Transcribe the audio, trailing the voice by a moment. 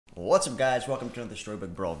What's up, guys? Welcome to another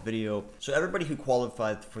Storybook Brawl video. So everybody who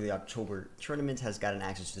qualified for the October tournament has gotten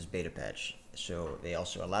access to this beta patch. So they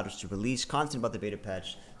also allowed us to release content about the beta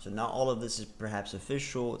patch. So not all of this is perhaps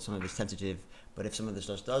official, some of it's tentative, but if some of this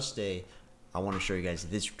stuff does stay, I want to show you guys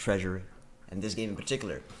this treasure and this game in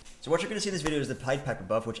particular. So what you're going to see in this video is the Pied Piper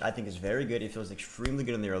buff, which I think is very good. It feels extremely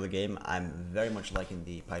good in the early game. I'm very much liking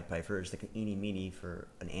the Pied Piper. It's like an eeny meeny for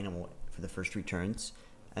an animal for the first 3 turns.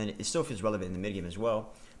 And it still feels relevant in the mid game as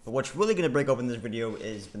well. But what's really going to break open this video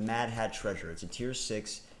is the Mad Hat Treasure. It's a tier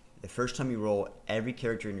 6. The first time you roll, every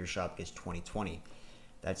character in your shop gets 20/20.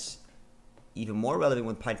 That's even more relevant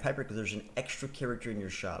with Pied Piper because there's an extra character in your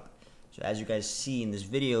shop. So as you guys see in this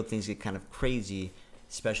video, things get kind of crazy,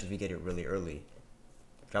 especially if you get it really early.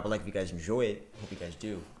 Drop a like if you guys enjoy it. Hope you guys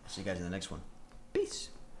do. See you guys in the next one. Peace.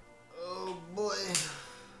 Oh boy.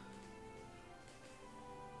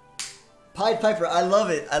 Pied Piper, I love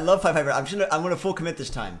it. I love Pied Piper. I'm gonna full commit this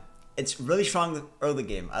time. It's really strong early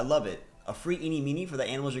game. I love it. A free eeny meeny for the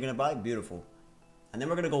animals you're gonna buy. Beautiful. And then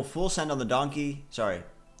we're gonna go full send on the donkey. Sorry,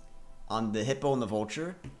 on the hippo and the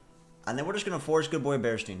vulture. And then we're just gonna force good boy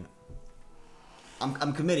Bearstein.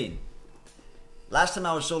 I'm committing. Last time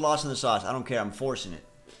I was so lost in the sauce. I don't care. I'm forcing it.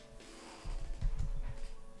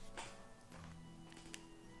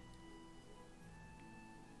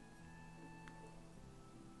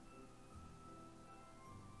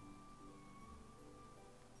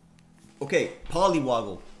 Okay,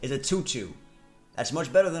 Polywoggle is a 2/2. That's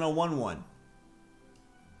much better than a 1/1.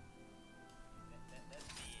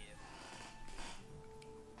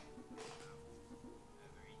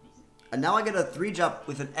 And now I get a 3-drop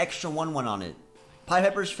with an extra 1/1 on it. Pied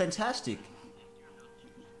Piper's fantastic.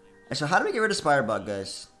 And so how do we get rid of Spirebot,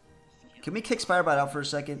 guys? Can we kick Spirebot out for a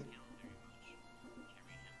second?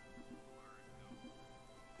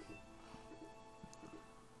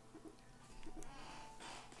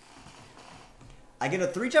 I get a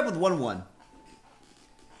 3-drop with 1/1.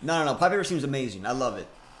 No. Pied Piper seems amazing. I love it.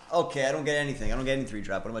 Okay, I don't get anything. I don't get any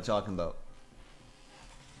 3-drop. What am I talking about?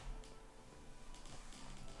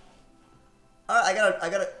 Alright, I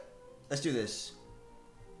gotta. Let's do this.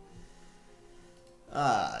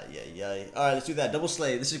 Yeah. Alright, let's do that. Double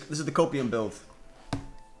slay. This is the copium build.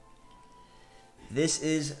 This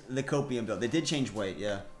is the copium build. They did change weight,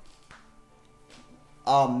 yeah.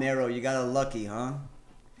 Oh, Marrow, you got a lucky, huh?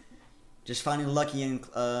 Just finding lucky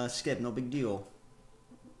and skip, no big deal.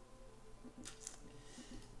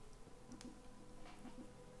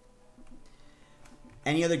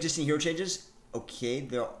 Any other existing hero changes? Okay,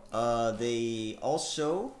 they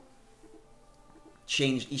also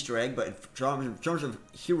changed Easter egg, but in terms of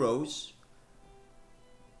heroes,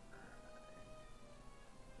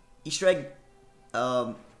 Easter egg,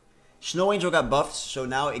 Snow Angel got buffed, so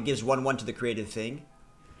now it gives 1/1 to the creative thing.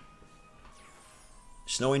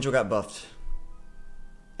 Snow Angel got buffed.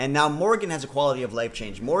 And now Morgan has a quality of life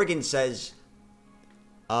change. Morgan says,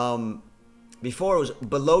 before it was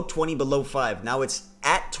below 20, below 5. Now it's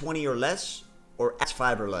at 20 or less, or at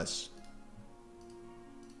 5 or less.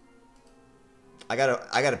 I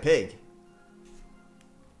got a pig.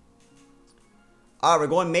 Alright, we're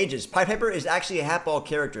going mages. Pied Piper is actually a hat ball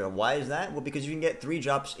character. Why is that? Well, because you can get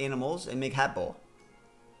 3-drops animals and make hat ball.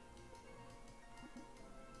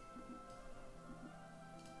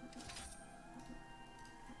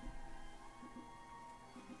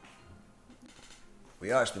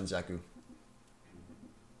 We are Spinzaku.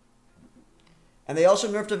 And they also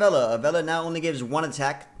nerfed Avella. Avella now only gives 1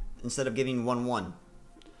 attack instead of giving 1/1.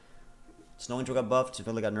 Snow Angel got buffed.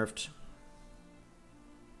 Avella got nerfed.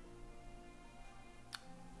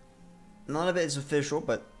 None of it is official,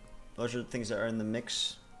 but those are the things that are in the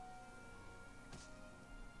mix.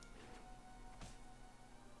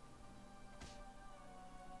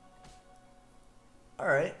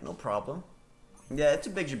 Alright, no problem. Yeah, it's a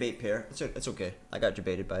big debate pair. It's okay. I got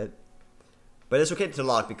debated by it. But it's okay to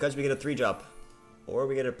lock because we get a 3-drop. Or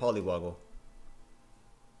we get a Polywoggle.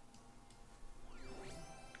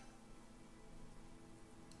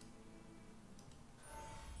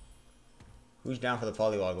 Who's down for the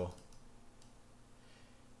Polywoggle?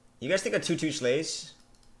 You guys think a 2/2 slays?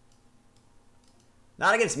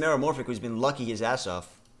 Not against Meromorphic, who's been lucky his ass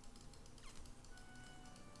off.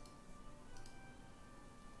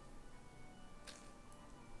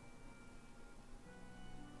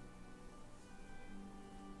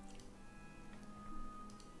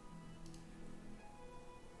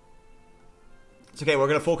 It's okay, we're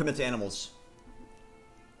gonna full commit to animals.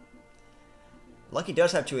 Lucky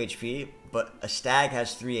does have 2 HP, but a stag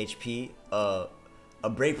has 3 HP. A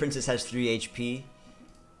Brave Princess has 3 HP.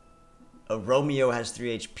 A Romeo has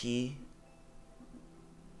 3 HP.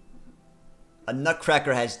 A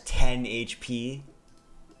Nutcracker has 10 HP.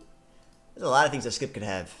 There's a lot of things that Skip could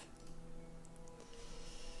have.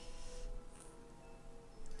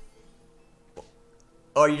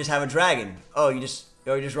 Or you just have a dragon. Oh, you're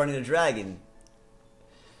just running a dragon.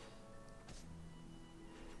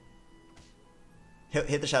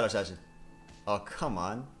 Hit the Shadow Assassin. Oh, come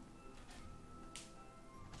on.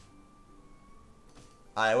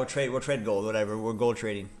 Alright, we'll trade gold, whatever. We're gold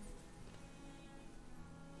trading.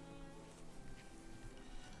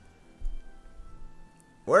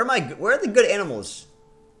 Where are the good animals?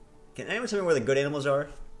 Can anyone tell me where the good animals are?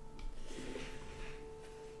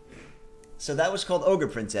 So that was called Ogre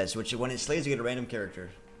Princess, which when it slays you get a random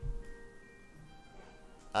character.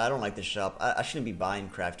 I don't like this shop. I shouldn't be buying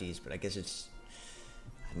crafties, but I guess it's...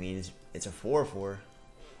 I mean, it's a 4/4.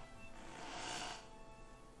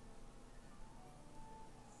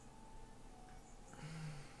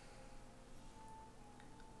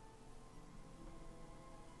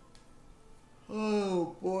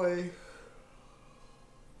 Oh boy.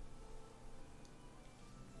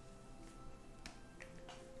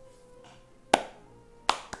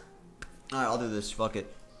 Alright, I'll do this. Fuck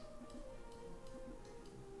it.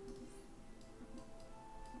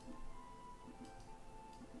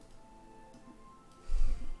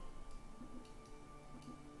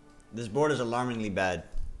 This board is alarmingly bad.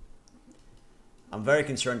 I'm very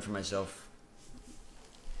concerned for myself.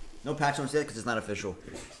 No patch notes yet because it's not official.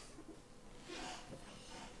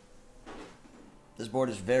 This board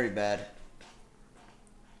is very bad.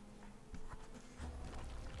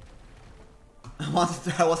 I want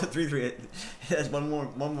the 3/3. It has one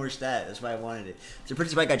more stat. That's why I wanted it. So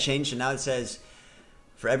Princess White got changed, and now it says,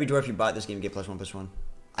 for every dwarf you bought this game, you get +1/+1.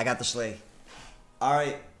 I got the sleigh. All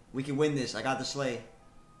right, we can win this. I got the sleigh.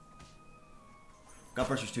 Got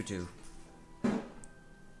versus 2/2.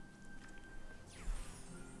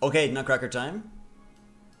 Okay, Nutcracker time.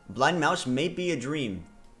 Blind Mouse may be a dream,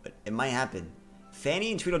 but it might happen.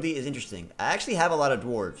 Fanny and Tweedledee is interesting. I actually have a lot of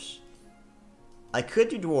dwarves. I could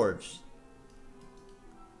do dwarves.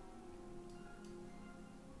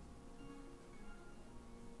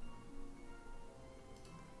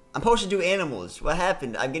 I'm supposed to do animals. What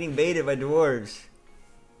happened? I'm getting baited by dwarves.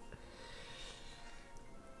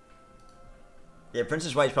 Yeah,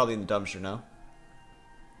 Princess White's probably in the dumpster now.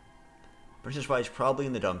 Princess White's probably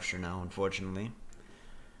in the dumpster now, unfortunately.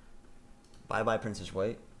 Bye-bye, Princess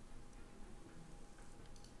White.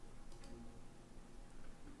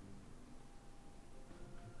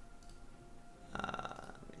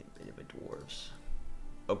 Baited by dwarves.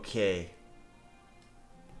 Okay.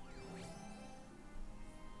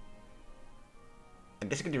 I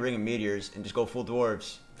guess I could do Ring of Meteors and just go full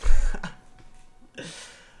dwarves.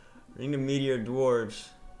 Ring of Meteor dwarves.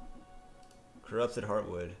 Corrupted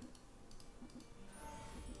Heartwood.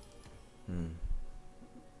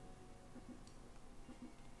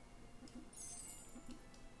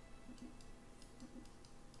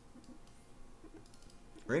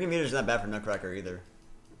 Ring of Meteors is not bad for Nutcracker either.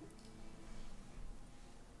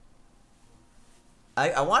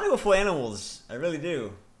 I want to go full animals. I really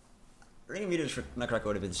do. Ring of Meteors for Nutcracker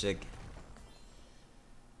would have been sick.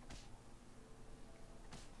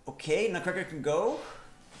 Okay, Nutcracker can go.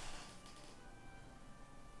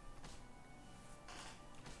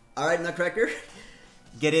 Alright, Nutcracker.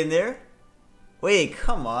 Get in there. Wait,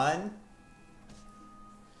 come on.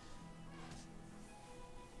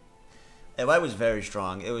 Hey, White was very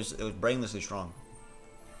strong. It was brainlessly strong.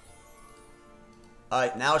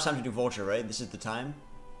 Alright, now it's time to do Vulture, right? This is the time.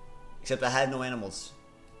 Except I had no animals.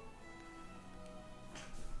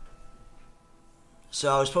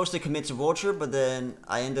 So I was supposed to commit to Vulture, but then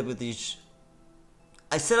I ended up with these...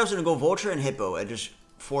 I said I was going to go Vulture and Hippo and just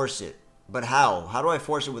force it. But how? How do I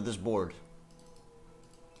force it with this board?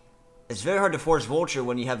 It's very hard to force Vulture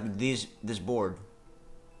when you have this board.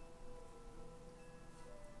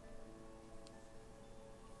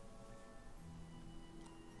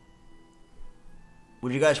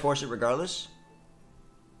 Would you guys force it regardless?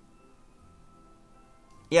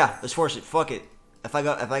 Yeah, let's force it. Fuck it. If I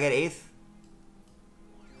get 8th,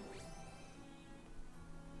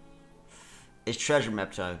 it's treasure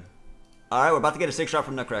map time. Alright, we're about to get a 6-drop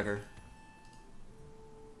from Nutcracker.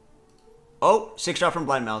 Oh, 6-drop from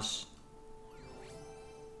Blind Mouse.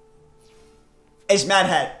 It's Mad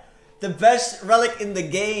Hat. The best relic in the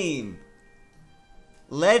game.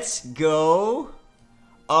 Let's go.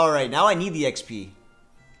 Alright, now I need the XP.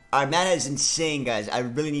 Alright, Mad Hat is insane, guys. I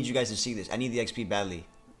really need you guys to see this. I need the XP badly.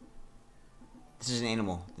 This is an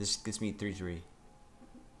animal. This gets me 3/3.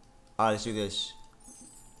 Alright, let's do this.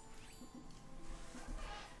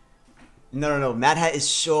 No. Mad Hat is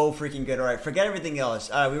so freaking good. All right, forget everything else.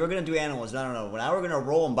 All right, we were gonna do animals. No. Now we're gonna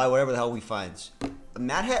roll and buy whatever the hell we find.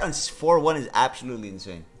 Mad Hat on 4-1 is absolutely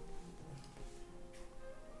insane.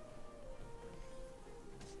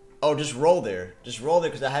 Oh, just roll there. Just roll there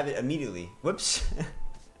because I have it immediately. Whoops.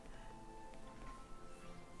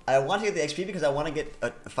 I want to get the XP because I want to get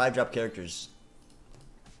 5-drop characters.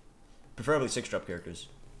 Preferably 6-drop characters.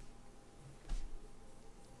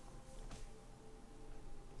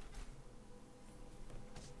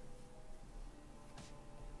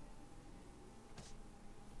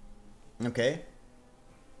 Okay.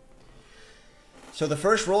 So the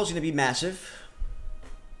first roll is going to be massive.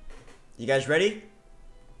 You guys ready?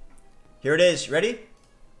 Here it is. Ready?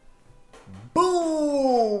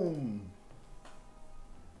 Boom!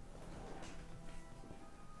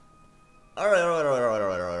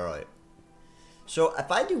 Alright. So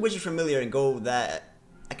if I do Wizard Familiar and go that,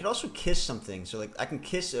 I can also kiss something. So like I can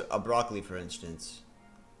kiss a broccoli, for instance.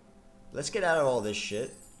 Let's get out of all this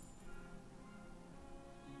shit.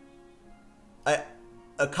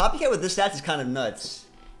 A copycat with this stats is kind of nuts.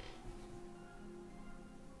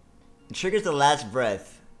 It triggers the last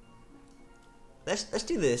breath. Let's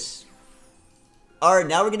do this. All right,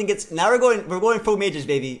 now we're going full mages,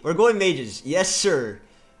 baby. We're going mages. Yes, sir.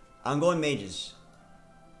 I'm going mages.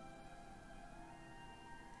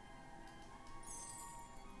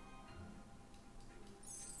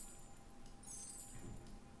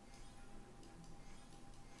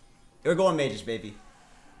 We're going mages, baby.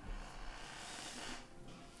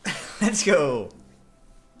 Let's go.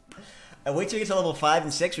 And wait till we get to level 5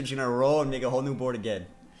 and 6, we're just gonna roll and make a whole new board again.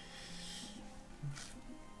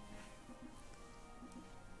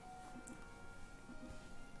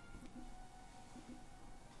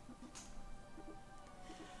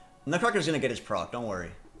 Nutcracker's gonna get his proc, don't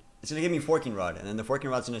worry. It's gonna give me Forking Rod, and then the Forking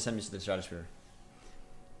Rod's gonna send me to the Stratosphere.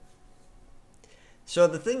 So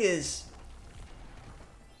the thing is...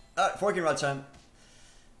 Forking Rod time.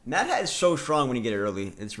 Mad Hat is so strong when you get it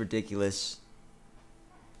early. It's ridiculous.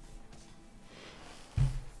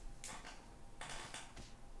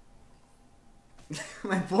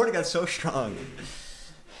 My board got so strong.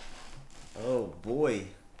 Oh boy.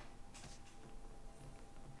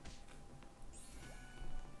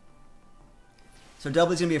 So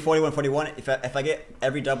doubly's gonna be a 41-41 if I get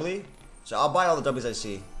every doubly. So I'll buy all the doublies I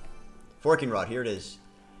see. Forking Rod, here it is.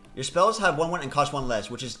 Your spells have 1/1 and cost 1 less,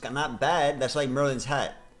 which is not bad. That's like Merlin's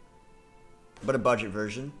Hat, but a budget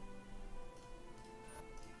version.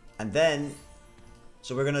 And then,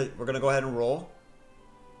 so we're gonna go ahead and roll.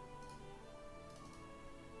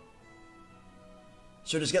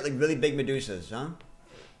 So just get like really big Medusas, huh?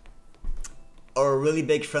 Or a really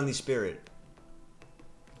big Friendly Spirit.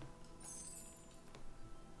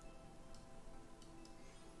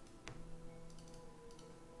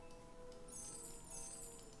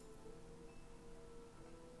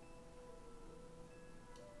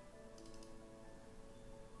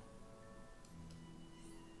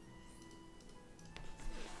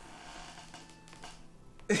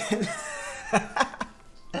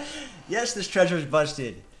 Yes, this treasure is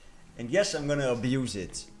busted. And yes, I'm gonna abuse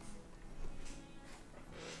it.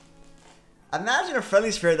 Imagine a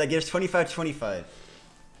Friendly Spirit that gives 25-25.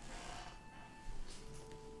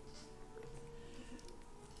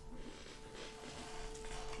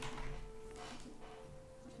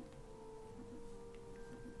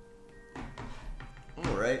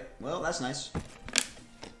 Alright, well, that's nice.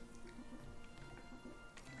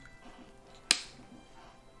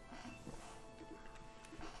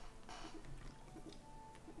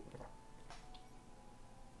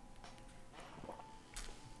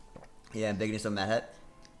 Yeah, Embiggening Stone Mad Hat.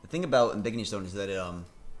 The thing about Embiggening Stone is that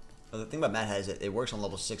the thing about Mad Hat is that it works on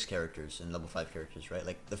level 6 characters and level 5 characters, right?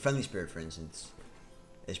 Like the Friendly Spirit, for instance,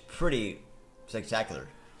 is pretty spectacular.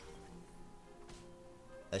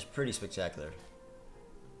 That's pretty spectacular.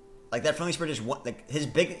 Like that Friendly Spirit is one, like his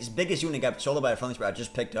biggest unit got soloed by a Friendly Spirit I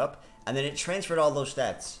just picked up, and then it transferred all those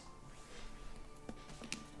stats.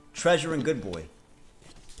 Treasure and Good Boy.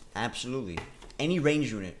 Absolutely. Any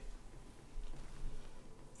range unit.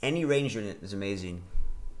 Any range unit is amazing.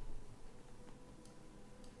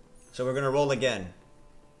 So we're gonna roll again.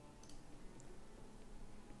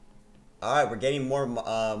 All right, we're getting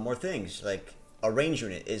more things. Like a range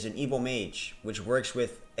unit is an Evil Mage, which works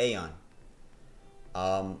with Aeon.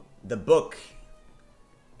 The book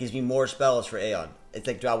gives me more spells for Aeon. It's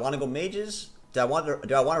like, do I want to go mages? Do I want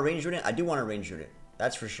a range unit? I do want a range unit.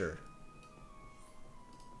 That's for sure.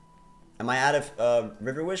 Am I out of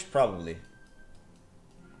River Wish? Probably.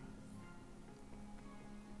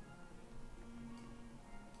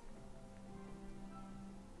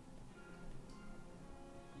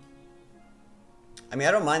 I mean,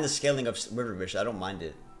 I don't mind the scaling of Riverfish. I don't mind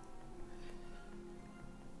it.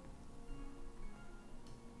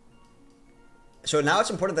 So now it's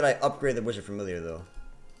important that I upgrade the Wizard Familiar, though.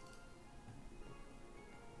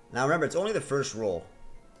 Now remember, it's only the first roll.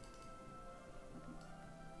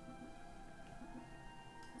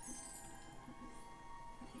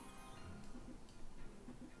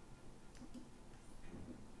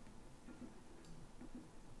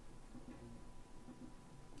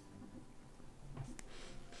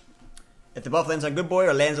 If the buff lands on Good Boy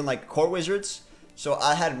or lands on like Court Wizards, so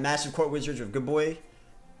I had massive Court Wizards with Good Boy.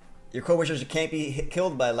 Your Court Wizards can't be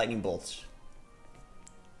killed by lightning bolts.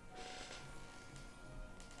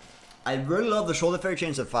 I really love the Shoulder Fairy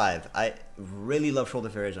chains at 5. I really love Shoulder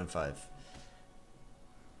Fairies on 5.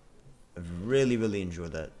 I really, really enjoy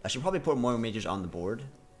that. I should probably put more mages on the board.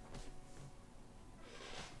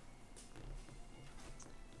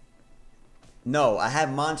 No, I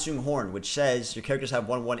have Monsoon Horn, which says your characters have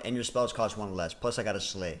 1/1 and your spells cost 1 less. Plus, I got a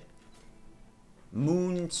Slay.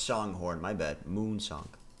 Moon Song Horn, my bad. Moon Song.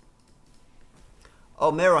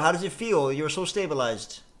 Oh, Mero, how does it feel? You're so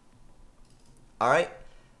stabilized. Alright.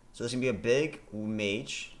 So this is going to be a big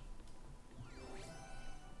mage.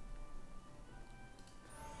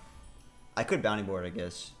 I could bounty board, I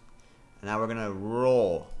guess. And now we're going to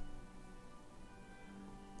roll.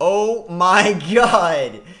 Oh my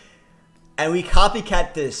god! And we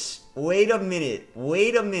copycat this. Wait a minute.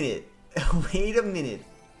 Wait a minute. Wait a minute.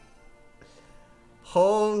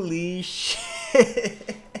 Holy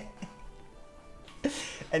shit.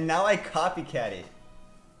 And now I copycat it.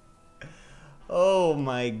 Oh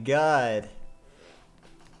my god.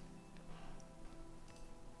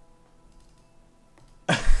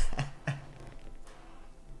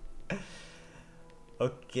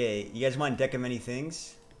 Okay, you guys want deck of many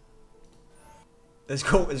things? Let's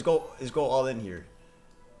go all in here.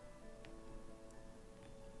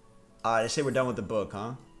 Alright, let's say we're done with the book,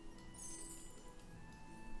 huh?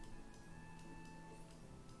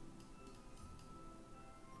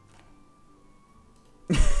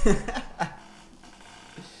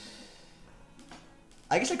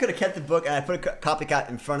 I guess I could have kept the book and I put a copycat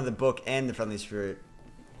in front of the book and the Friendly Spirit.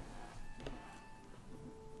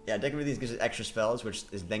 Yeah, deck of these gives it extra spells, which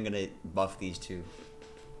is then gonna buff these two.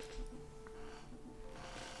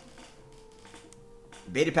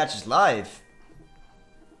 Beta patch is live.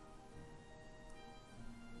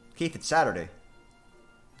 Keith, it's Saturday.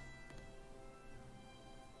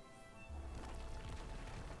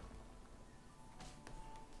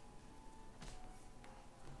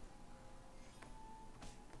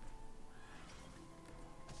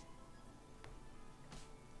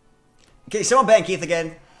 Okay, someone ban Keith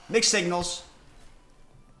again. Mixed signals.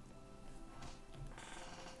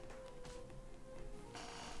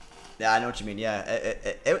 Yeah, I know what you mean. Yeah,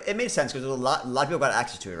 it made sense because a lot of people got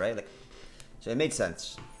access to it, right? Like, so it made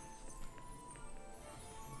sense.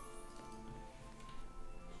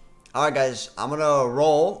 All right, guys, I'm gonna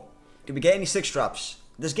roll. Did we get any 6 drops?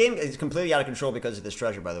 This game is completely out of control because of this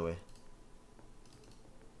treasure, by the way.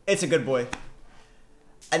 It's a Good Boy,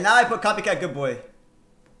 and now I put copycat Good Boy.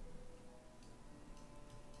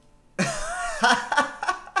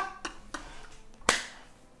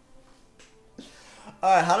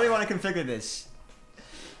 Alright, how do we want to configure this?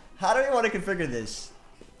 How do we want to configure this?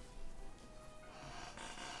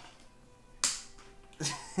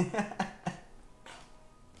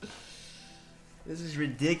 This is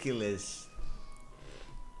ridiculous.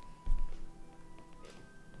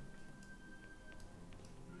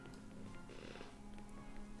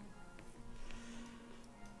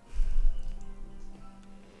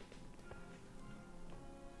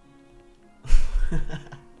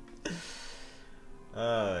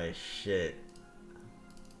 Oh shit.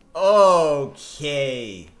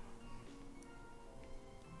 Okay.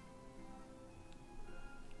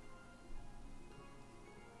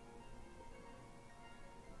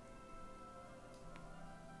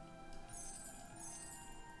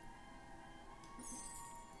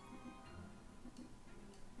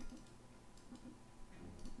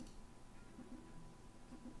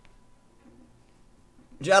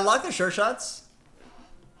 Did I unlock the sure shots?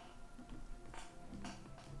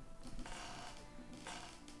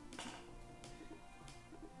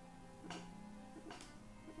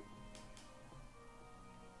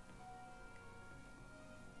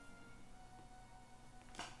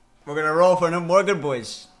 We're gonna roll for no more Good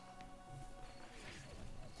Boys.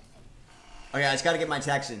 Okay, I just gotta get my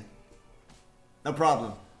attacks in. No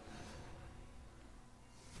problem.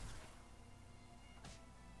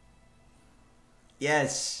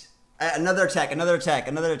 Yes. Another attack, another attack,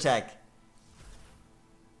 another attack.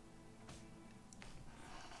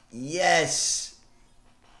 Yes.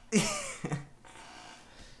 It's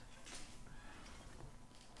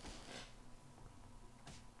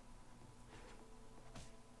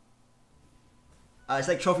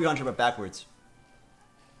like Trophy Hunter, but backwards.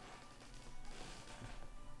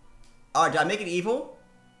 Alright, did I make it evil?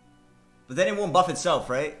 But then it won't buff itself,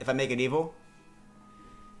 right? If I make it evil?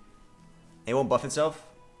 It won't buff itself?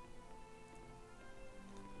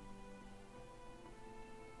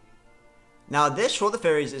 Now, this Shoulder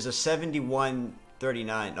Fairies is a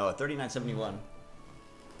 7139. Oh, 3971.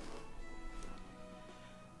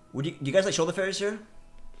 Do you guys like Shoulder Fairies here?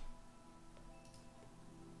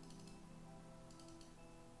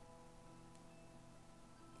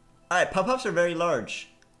 Alright, pop-ups are very large.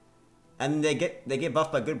 And they get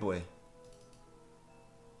buffed by Good Boy.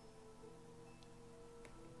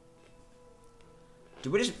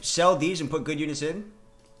 Do we just sell these and put good units in?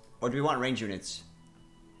 Or do we want range units?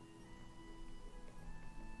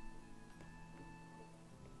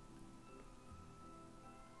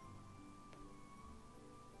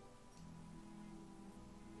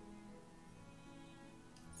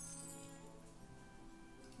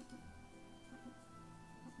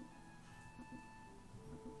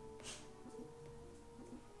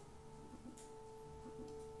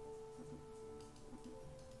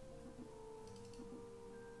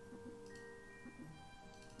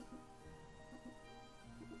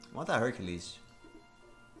 I want that Hercules.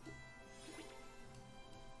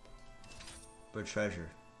 For treasure.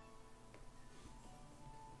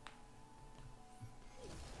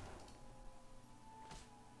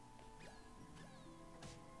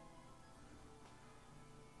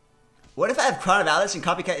 What if I have Crown of Alice and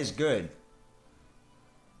Copycat is good?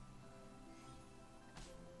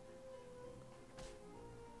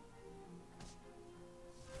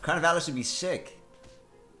 Crown of Alice would be sick.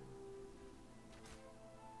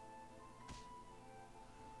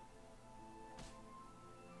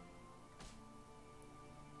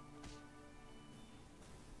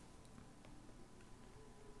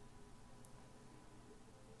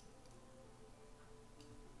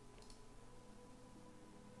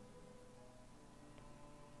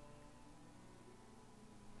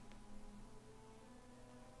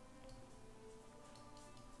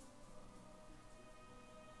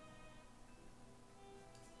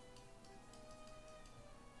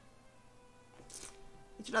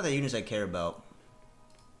 It's not the units I care about.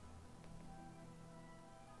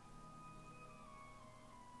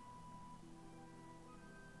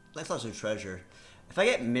 Let's also treasure. If I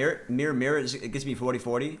get mirror, it gives me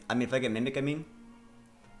 40-40. I mean, if I get Mimic, I mean.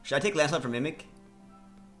 Should I take Lancelot for Mimic?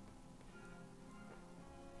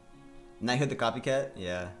 Knighthood the Copycat?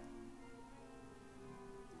 Yeah.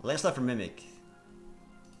 Lancelot for Mimic.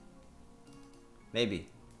 Maybe.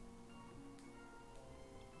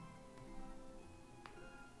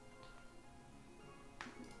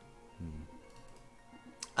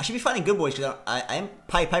 I should be finding good boys because I am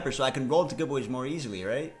Pied Piper, so I can roll to good boys more easily,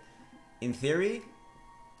 right? In theory.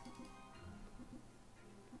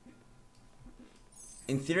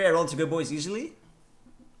 In theory, I roll to good boys easily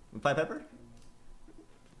with Pied Piper.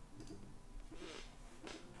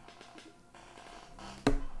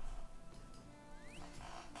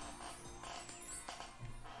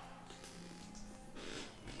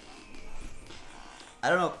 I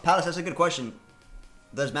don't know, Palace. That's a good question.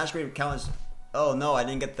 Does Masquerade count as? Oh no, I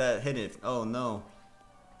didn't get that hit. Oh no.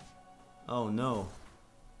 Oh no.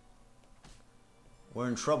 We're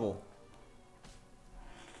in trouble.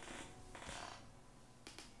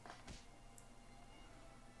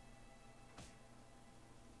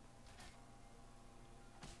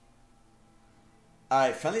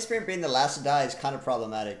 Alright, Friendly Spirit being the last to die is kind of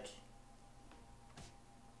problematic.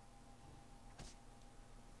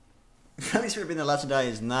 Friendly Spirit being the last to die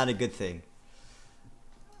is not a good thing.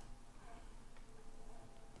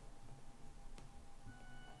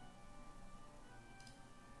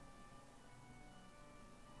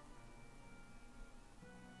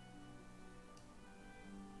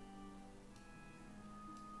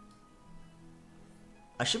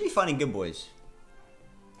 I should be finding good boys.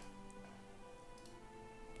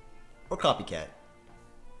 Or Copycat.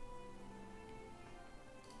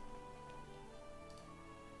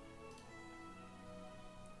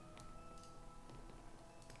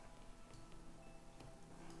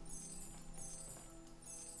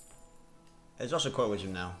 There's also Court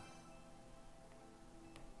Wizard now.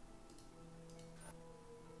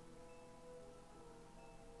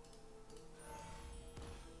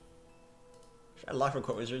 Should I lock for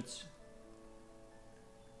Court Wizards?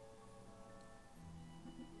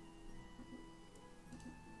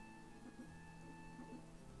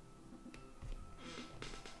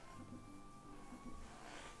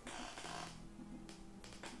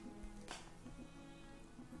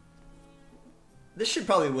 This should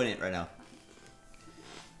probably win it right now.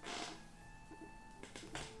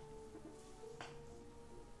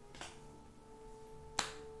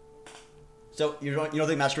 So you don't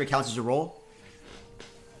think Masquerade counts as a roll?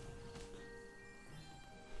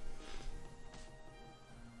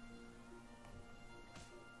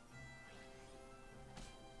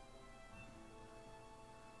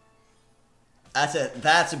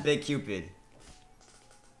 That's a big Cupid.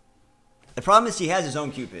 The problem is he has his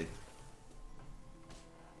own Cupid.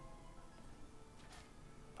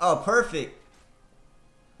 Oh, perfect.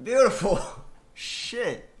 Beautiful.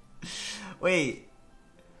 Shit. Wait.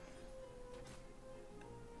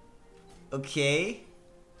 Okay.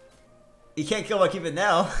 You can't kill my Cupid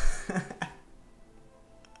now.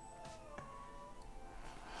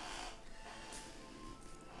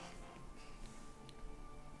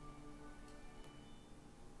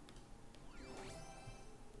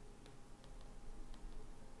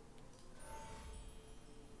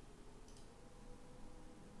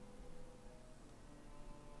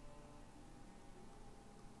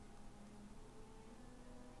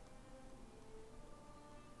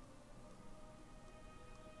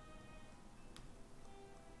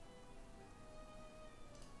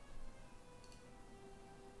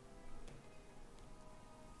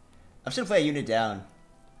 I'm just gonna play a unit down.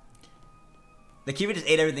 The Cupid just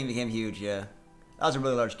ate everything, became huge, yeah. That was a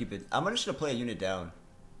really large Cupid. I'm just gonna play a unit down.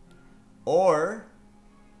 Or...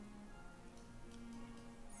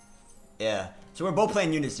 yeah. So we're both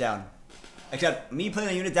playing units down. Except, me playing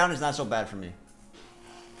a unit down is not so bad for me.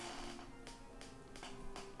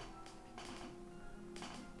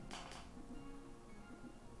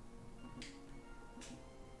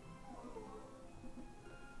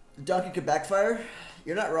 Donkey could backfire?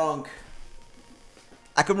 You're not wrong.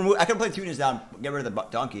 I could play 2 units down, get rid of the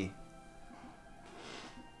donkey.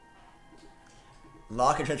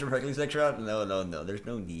 Lock and transfer Hercules Electra? No. There's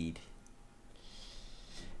no need.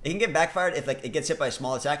 It can get backfired if like it gets hit by a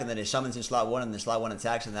small attack and then it summons in slot 1 and then slot 1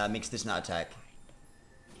 attacks and that makes this not attack.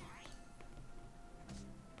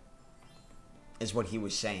 Is what he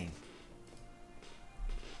was saying.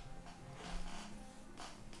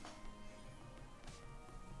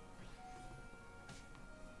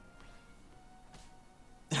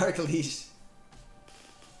 Hercules.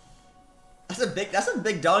 That's a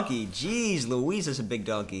big donkey. Jeez Louise, that's a big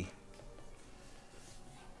donkey.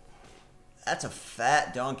 That's a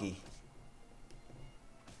fat donkey.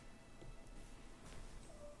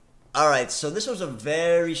 Alright, so this was a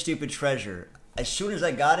very stupid treasure. As soon as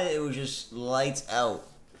I got it, it was just lights out.